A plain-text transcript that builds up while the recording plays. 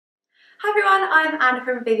Hi everyone, I'm Anna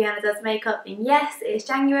from ViviannaDoesMakeup, and yes, it's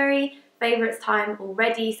January, favourites time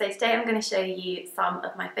already, so today I'm going to show you some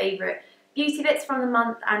of my favourite beauty bits from the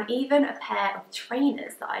month and even a pair of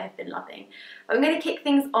trainers that I have been loving. But I'm going to kick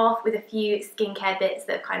things off with a few skincare bits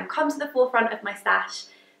that have kind of come to the forefront of my stash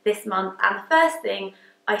this month, and the first thing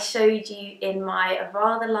I showed you in my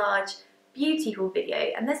rather large beauty haul video,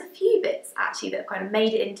 and there's a few bits actually that have kind of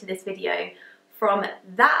made it into this video from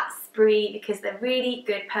that spree because they're really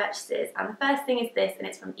good purchases. And the first thing is this, and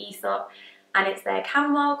it's from Aesop, and it's their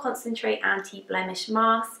Chamomile Concentrate Anti-Blemish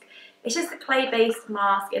Mask. It's just a clay-based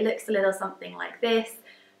mask. It looks a little something like this.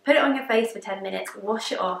 Put it on your face for 10 minutes,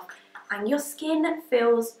 wash it off, and your skin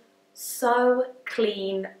feels so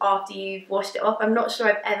clean after you've washed it off. I'm not sure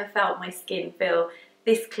I've ever felt my skin feel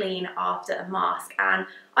this clean after a mask, and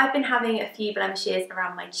I've been having a few blemishes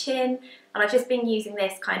around my chin, and I've just been using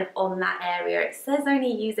this kind of on that area. It says only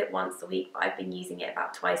use it once a week, but I've been using it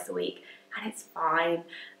about twice a week and it's fine.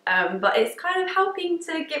 But it's kind of helping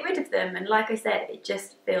to get rid of them, and like I said, it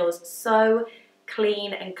just feels so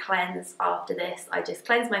clean and cleansed after this. I just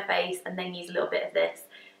cleanse my face and then use a little bit of this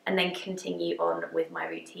and then continue on with my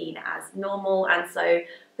routine as normal, and so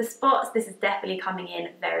for spots this is definitely coming in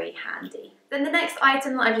very handy. Then the next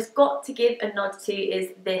item that I've just got to give a nod to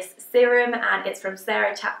is this serum, and it's from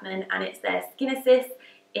Sarah Chapman, and it's their Skin Assist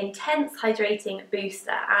Intense Hydrating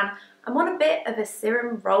Booster, and I'm on a bit of a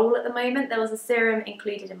serum roll at the moment. There was a serum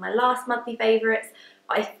included in my last monthly favourites,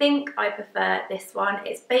 but I think I prefer this one.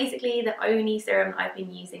 It's basically the only serum I've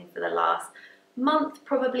been using for the last month,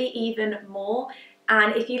 probably even more.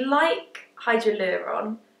 And if you like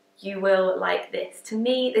hyaluron, you will like this. To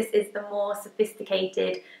me, this is the more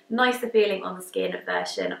sophisticated, nicer feeling on the skin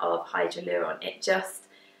version of hyaluron. It just,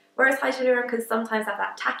 whereas hyaluron can sometimes have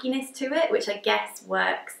that tackiness to it, which I guess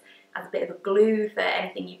works as a bit of a glue for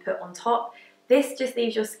anything you put on top, this just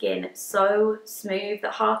leaves your skin so smooth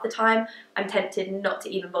that half the time I'm tempted not to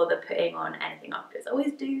even bother putting on anything afterwards. I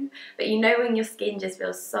always do, but you know when your skin just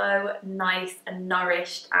feels so nice and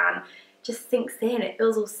nourished and just sinks in, it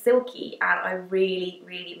feels all silky, and I really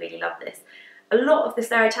love this. A lot of the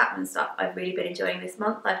Sarah Chapman stuff I've really been enjoying this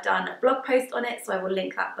month. I've done a blog post on it, so I will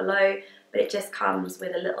link that below, but it just comes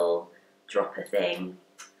with a little dropper thing,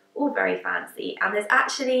 all very fancy. And there's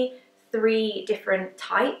actually 3 different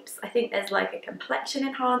types. I think there's like a complexion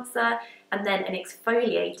enhancer and then an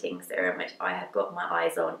exfoliating serum, which I have got my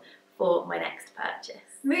eyes on for my next purchase.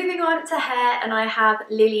 Moving on to hair, and I have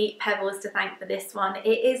Lily Pebbles to thank for this one. It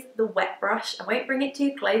is the wet brush. I won't bring it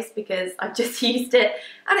too close because I've just used it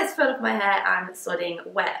and it's full of my hair and sodding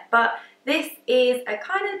wet. But this is a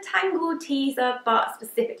kind of tangle teaser, but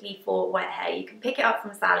specifically for wet hair. You can pick it up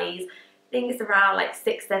from Sally's. I think it's around like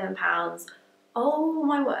 £6–7. Oh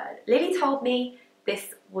my word. Lily told me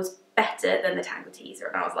this was better than the Tangle Teaser,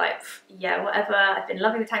 and I was like, yeah, whatever. I've been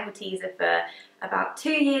loving the Tangle Teaser for about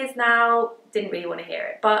 2 years now. Didn't really want to hear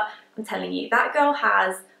it, but I'm telling you, that girl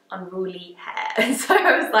has unruly hair. And so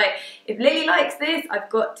I was like, if Lily likes this, I've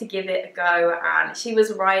got to give it a go, and she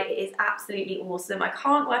was right. It is absolutely awesome. I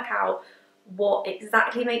can't work out what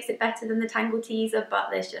exactly makes it better than the Tangle Teaser, but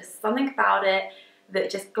there's just something about it that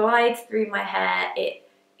just glides through my hair. It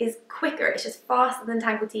is quicker, it's just faster than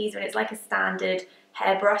Tangle Teaser, and it's like a standard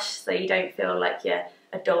hairbrush, so you don't feel like you're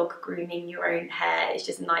a dog grooming your own hair. It's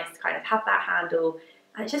just nice to kind of have that handle,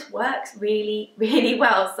 and it just works really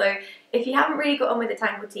well. So if you haven't really got on with the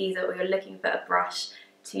Tangle Teaser, or you're looking for a brush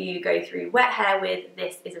to go through wet hair with,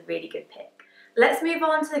 this is a really good pick. Let's move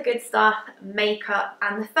on to the good stuff, makeup,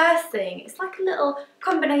 and the first thing, it's like a little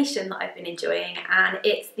combination that I've been enjoying, and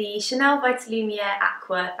it's the Chanel Vitalumiere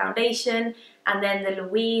Aqua Foundation and then the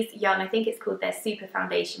Louise Young, I think it's called their Super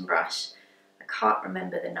Foundation Brush. I can't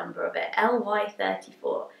remember the number of it,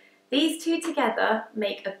 LY34. These two together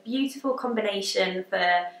make a beautiful combination for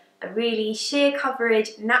a really sheer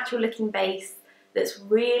coverage, natural looking base that's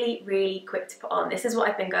really quick to put on. This is what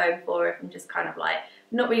I've been going for if I'm just kind of like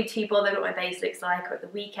not really too bothered what my base looks like, or at the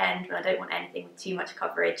weekend when I don't want anything with too much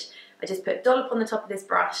coverage. I just put a dollop on the top of this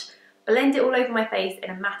brush, blend it all over my face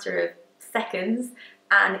in a matter of seconds,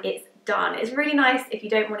 and it's done. It's really nice if you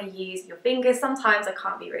don't want to use your fingers. Sometimes I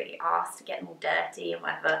can't be really asked to get them all dirty and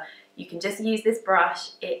whatever. You can just use this brush.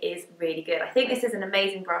 It is really good. I think this is an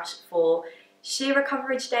amazing brush for sheerer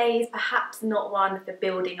coverage days, perhaps not one for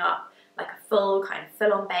building up like a full kind of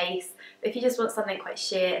full-on base. But if you just want something quite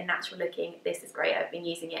sheer and natural looking, this is great. I've been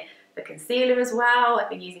using it for concealer as well. I've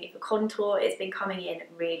been using it for contour. It's been coming in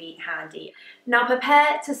really handy. Now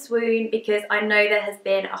prepare to swoon, because I know there has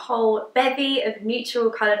been a whole bevy of neutral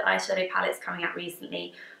coloured eyeshadow palettes coming out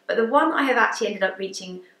recently, but the one I have actually ended up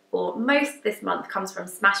reaching for most this month comes from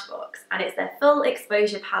Smashbox, and it's their full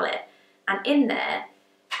exposure palette. and in there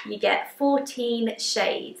you get 14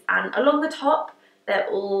 shades, and along the top they're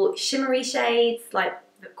all shimmery shades, like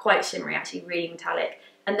quite shimmery actually, really metallic,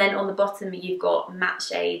 and then on the bottom you've got matte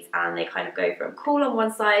shades, and they kind of go from cool on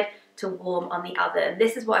one side to warm on the other. And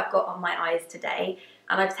this is what I've got on my eyes today,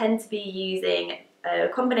 and I tend to be using a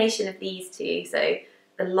combination of these two, so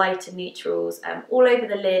the lighter neutrals all over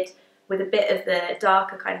the lid with a bit of the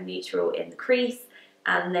darker kind of neutral in the crease,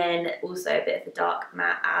 and then also a bit of the dark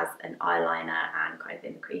matte as an eyeliner and kind of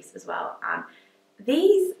in the crease as well. And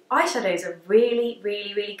these eyeshadows are really,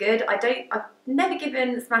 really, really good. I've never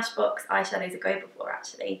given Smashbox eyeshadows a go before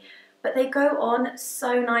actually, but they go on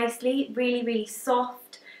so nicely, really, really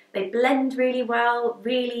soft. They blend really well,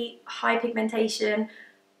 really high pigmentation.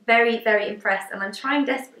 Very, very impressed, and I'm trying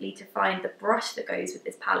desperately to find the brush that goes with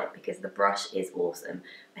this palette because the brush is awesome.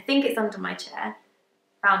 I think it's under my chair.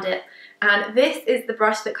 Found it, and this is the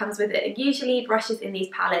brush that comes with it. And usually brushes in these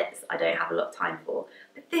palettes I don't have a lot of time for,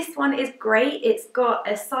 but this one is great. It's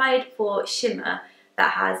got a side for shimmer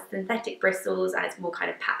that has synthetic bristles and it's more kind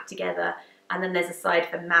of packed together, and then there's a side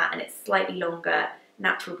for matte and it's slightly longer,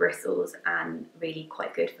 natural bristles, and really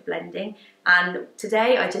quite good for blending. And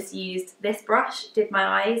today I just used this brush, did my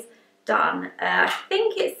eyes, done. I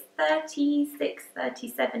think it's 36,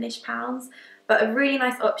 37-ish pounds, but a really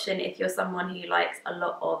nice option if you're someone who likes a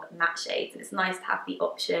lot of matte shades, and it's nice to have the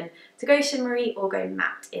option to go shimmery or go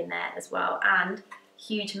matte in there as well. And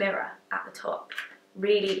huge mirror at the top,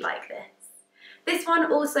 really like this. This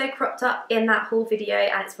one also cropped up in that haul video,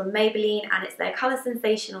 and it's from Maybelline, and it's their Colour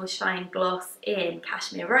Sensational Shine Gloss in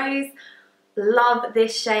Cashmere Rose. Love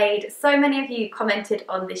this shade. So many of you commented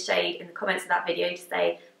on this shade in the comments of that video to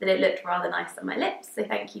say that it looked rather nice on my lips, so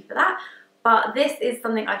thank you for that. But this is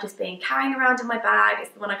something I've just been carrying around in my bag. It's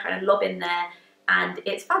the one I kind of lob in there, and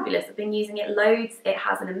it's fabulous. I've been using it loads. It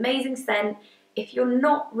has an amazing scent. If you're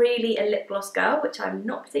not really a lip gloss girl, which I'm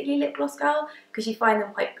not particularly a lip gloss girl because you find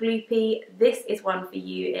them quite gloopy, this is one for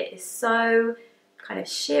you. It is so kind of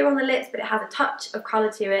sheer on the lips, but it has a touch of colour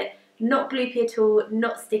to it. Not gloopy at all,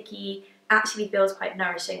 not sticky, actually feels quite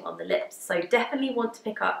nourishing on the lips. So definitely want to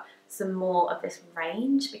pick up some more of this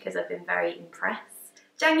range because I've been very impressed.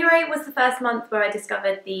 January was the first month where I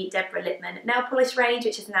discovered the Deborah Lippmann nail polish range,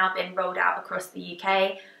 which has now been rolled out across the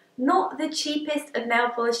UK. Not the cheapest of nail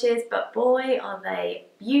polishes, but boy are they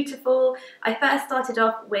beautiful. I first started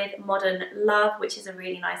off with Modern Love, which is a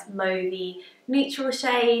really nice mauvey neutral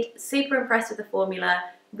shade. Super impressed with the formula,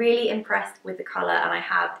 really impressed with the colour, and I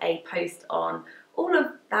have a post on all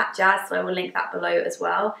of that jazz, so I will link that below as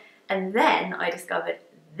well. And then I discovered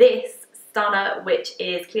this stunner, which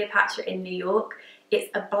is Cleopatra in New York.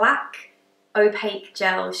 It's a black opaque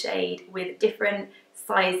gel shade with different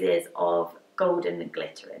sizes of golden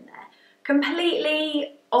glitter in there.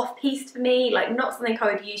 Completely off-piste for me, like not something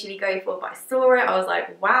I would usually go for, but I saw it, I was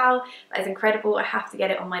like, wow, that is incredible. I have to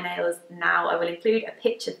get it on my nails now. I will include a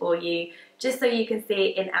picture for you just so you can see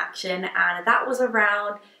it in action, and that was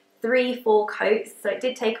around 3-4 coats, so it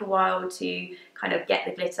did take a while to kind of get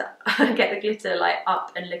the glitter like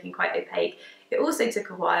up and looking quite opaque. It also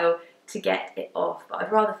took a while to get it off, but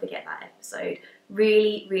I'd rather forget that episode.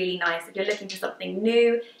 Really, really nice. If you're looking for something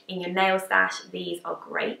new in your nail stash, these are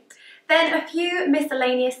great. Then a few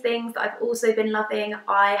miscellaneous things that I've also been loving.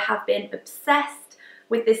 I have been obsessed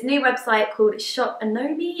with this new website called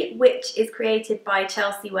Shopanomi, which is created by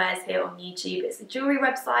Chelsea Wears here on YouTube. It's a jewellery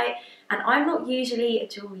website, and I'm not usually a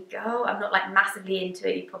jewellery girl. I'm not like massively into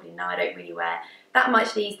it. You probably know I don't really wear that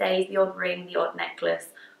much these days, the odd ring, the odd necklace,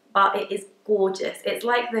 but it is gorgeous. It's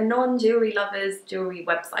like the non-jewellery lovers jewellery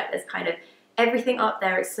website. There's kind of everything up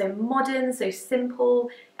there. It's so modern, so simple,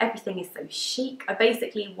 everything is so chic. I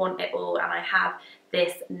basically want it all, and I have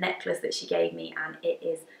this necklace that she gave me, and it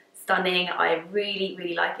is stunning. I really,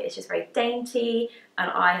 really like it. It's just very dainty,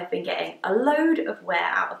 and I have been getting a load of wear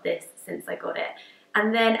out of this since I got it.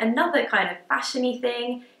 And then another kind of fashiony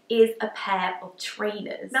thing is a pair of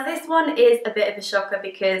trainers. Now this one is a bit of a shocker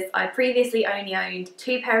because I previously only owned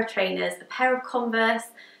 2 pairs of trainers, a pair of Converse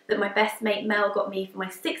that my best mate Mel got me for my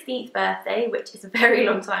 16th birthday, which is a very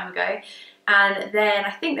long time ago, and then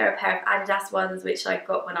I think there are a pair of Adidas ones which I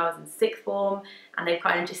got when I was in 6th form, and they've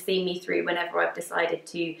kind of just seen me through whenever I've decided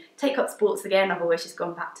to take up sports again. I've always just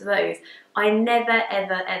gone back to those. I never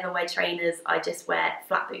ever ever wear trainers, I just wear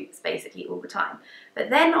flat boots basically all the time. But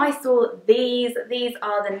then I saw these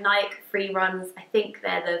are the Nike Free Runs. I think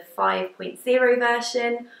they're the 5.0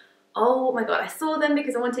 version. Oh my god, I saw them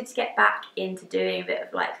because I wanted to get back into doing a bit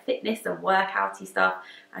of like fitness and workouty stuff.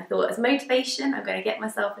 I thought as motivation, I'm going to get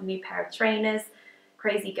myself a new pair of trainers.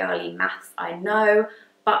 Crazy girly maths, I know,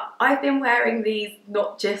 but I've been wearing these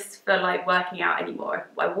not just for like working out anymore.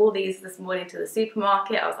 I wore these this morning to the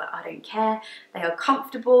supermarket. I was like, I don't care, they are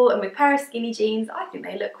comfortable, and with a pair of skinny jeans I think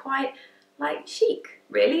they look quite like chic,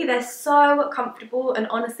 really. They're so comfortable, and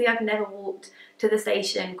honestly I've never walked to the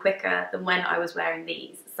station quicker than when I was wearing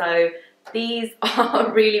these. So these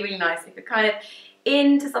are really, really nice if you're kind of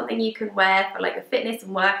into something you can wear for like your fitness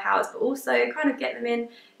and workouts, but also kind of get them in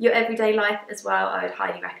your everyday life as well. I would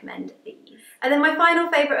highly recommend these. And then my final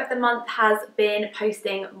favourite of the month has been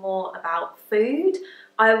posting more about food.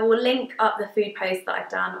 I will link up the food posts that I've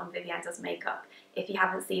done on ViviannaDoesMakeup if you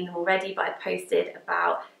haven't seen them already, but I posted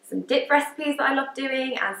about some dip recipes that I love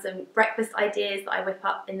doing and some breakfast ideas that I whip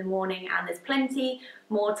up in the morning, and there's plenty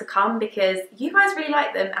more to come because you guys really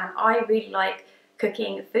like them and I really like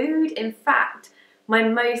cooking food. In fact, my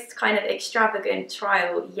most kind of extravagant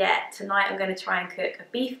trial yet, tonight I'm going to try and cook a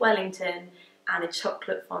beef Wellington and a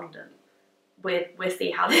chocolate fondant. We'll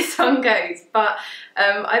see how this one goes, but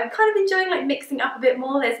I'm kind of enjoying like mixing up a bit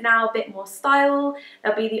more. There's now a bit more style.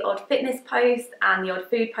 There'll be the odd fitness post and the odd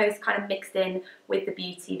food post kind of mixed in with the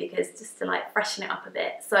beauty, because just to like freshen it up a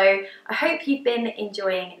bit. So I hope you've been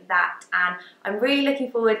enjoying that, and I'm really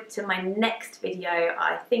looking forward to my next video.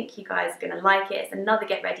 I think you guys are going to like it. It's another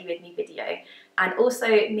get ready with me video, and also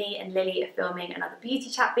me and Lily are filming another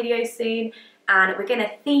beauty chat video soon, and we're going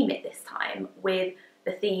to theme it this time with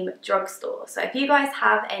the theme drugstore. So if you guys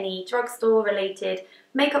have any drugstore related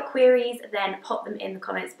makeup queries, then pop them in the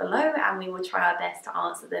comments below and we will try our best to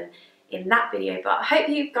answer them in that video. But I hope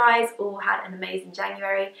you guys all had an amazing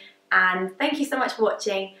January, and thank you so much for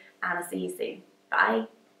watching, and I'll see you soon. Bye.